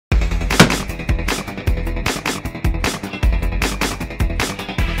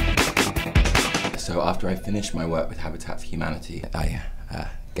So after I finished my work with Habitat for Humanity, I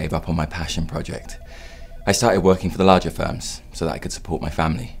gave up on my passion project. I started working for the larger firms so that I could support my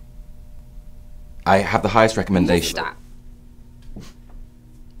family. I have the highest recommendation. Stop.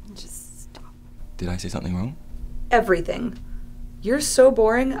 Just stop. Did I say something wrong? Everything. You're so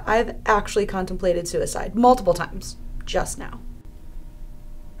boring, I've actually contemplated suicide multiple times, just now.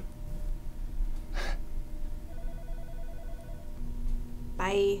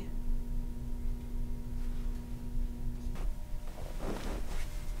 Bye.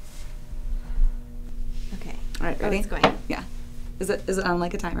 Okay. All right, ready? Oh, it's going. Yeah. Is it on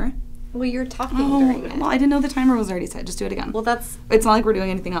like a timer? Well, you're talking during it. Well, I didn't know the timer was already set. Just do it again. Well, that's... It's not like we're doing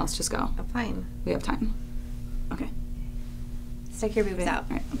anything else. Just go. Oh, fine. We have time. Okay. Stick your boobs out.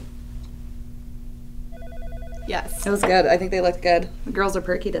 All right. Yes. It was good. I think they looked good. The girls are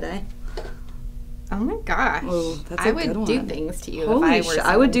perky today. Oh my gosh. Oh, that's a I good would do one. things to you Holy if I were shit.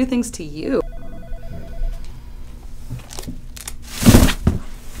 I would do things to you.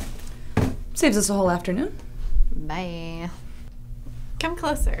 Saves us a whole afternoon. Bye. Come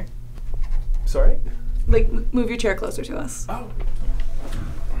closer. Sorry? Like, move your chair closer to us. Oh.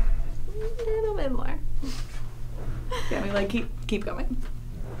 A little bit more. Yeah, we like keep going.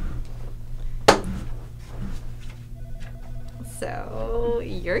 So,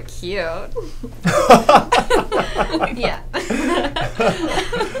 you're cute. Yeah.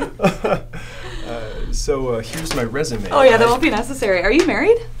 So here's my resume. Oh yeah, that won't be necessary. Are you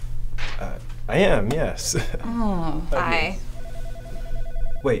married? I am, yes. Oh. Bye.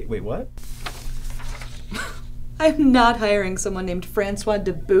 Wait, what? I'm not hiring someone named Francois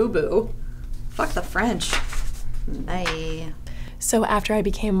de Boo Boo. Fuck the French. Bye. So after I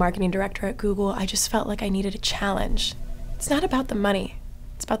became marketing director at Google, I just felt like I needed a challenge. It's not about the money,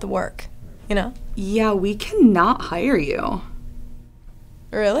 it's about the work, you know? Yeah, we cannot hire you.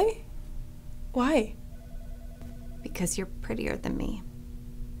 Really? Why? Because you're prettier than me.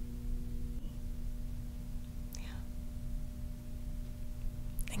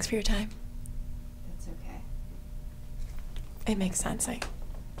 Thanks for your time. That's okay. It makes sense. I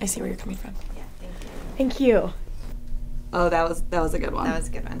see where you're coming from. Yeah, thank you. Thank you. Oh, that was a good one. That was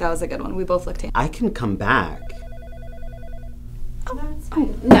a good one. That was a good one. We both looked. I can come back. No, it's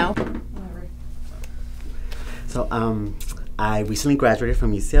fine. No. So, I recently graduated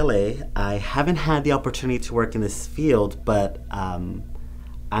from UCLA. I haven't had the opportunity to work in this field, but I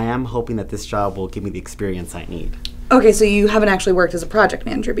am hoping that this job will give me the experience I need. Okay, so you haven't actually worked as a project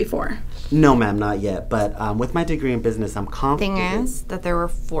manager before? No, ma'am, not yet. But with my degree in business, I'm confident. Thing is that there were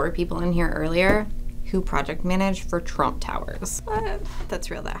 4 people in here earlier who project managed for Trump Towers. But that's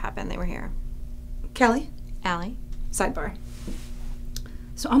real. That happened. They were here. Kelly? Allie? Sidebar.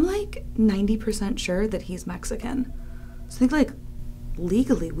 So I'm like 90% sure that he's Mexican. So I think like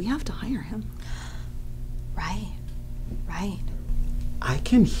legally we have to hire him. Right. Right. I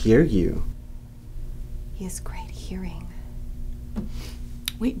can hear you. He has great hearing.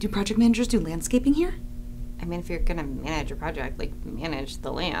 Wait, do project managers do landscaping here? I mean, if you're gonna manage a project, like, manage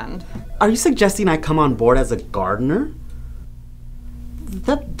the land. Are you suggesting I come on board as a gardener?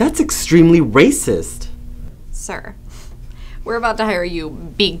 That's extremely racist. Sir, we're about to hire you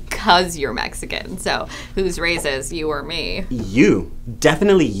because you're Mexican. So who's racist, you or me? You.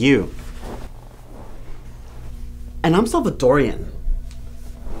 Definitely you. And I'm Salvadorian.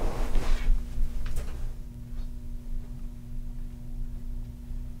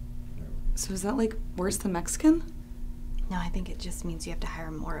 So is that like worse than Mexican? No, I think it just means you have to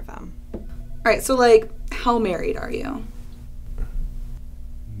hire more of them. All right, so like how married are you?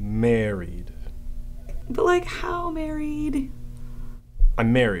 Married. But like how married?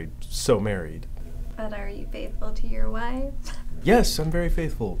 I'm married, so married. But are you faithful to your wife? Yes, I'm very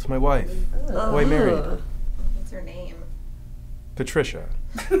faithful to my wife, who I married. What's her name? Patricia.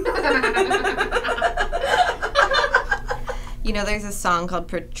 You know, there's a song called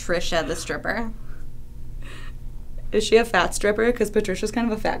Patricia the Stripper. Is she a fat stripper? Because Patricia's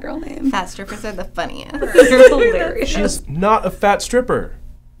kind of a fat girl name. Fat strippers are the funniest. You're hilarious. She's not a fat stripper.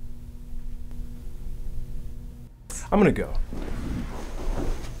 I'm gonna go.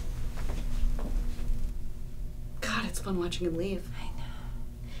 God, it's fun watching him leave. I know.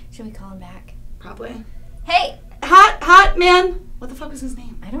 Should we call him back? Probably. Hey! Hot man! What the fuck was his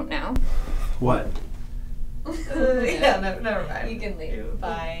name? I don't know. What? Yeah, never mind. You can leave.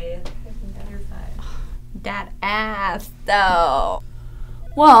 Bye. You're fine. That ass, though.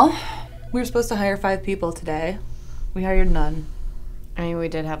 Well, we were supposed to hire 5 people today. We hired none. I mean, we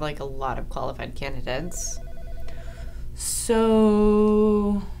did have, like, a lot of qualified candidates.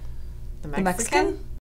 So... The The Mexican?